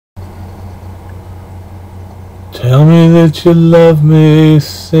Tell me that you love me,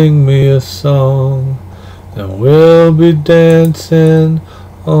 sing me a song, and we'll be dancing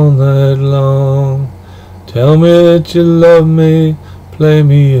all night long. Tell me that you love me, play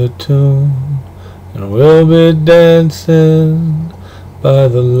me a tune, and we'll be dancing by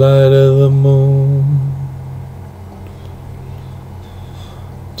the light of the moon.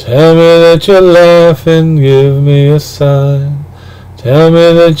 Tell me that you're laughing, give me a sign. Tell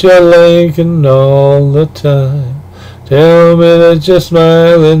me that you're linking all the time. Tell me that you're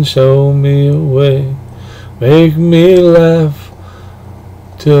smiling, show me a way. Make me laugh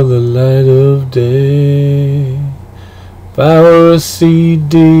till the light of day. If I were a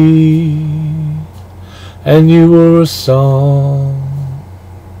CD and you were a song,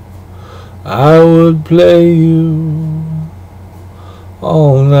 I would play you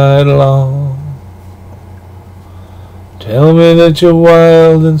all night long. Tell me that you're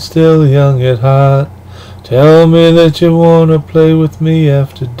wild and still young at heart. Tell me that you wanna play with me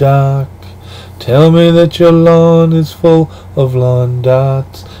after dark. Tell me that your lawn is full of lawn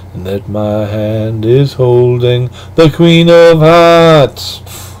darts, and that my hand is holding the Queen of Hearts.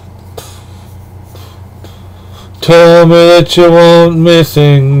 Tell me that you want me,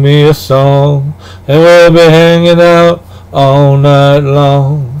 sing me a song, and we'll be hanging out all night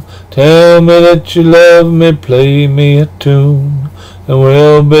long. Tell me that you love me, play me a tune, and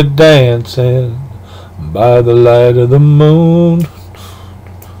we'll be dancing by the light of the moon.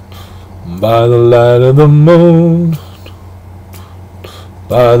 By the light of the moon.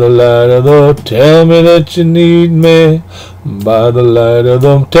 By the light of the... Tell me that you need me. By the light of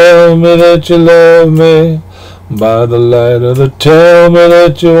the... Tell me that you love me. By the light of the... Tell me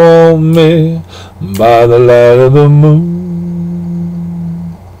that you want me. By the light of the moon.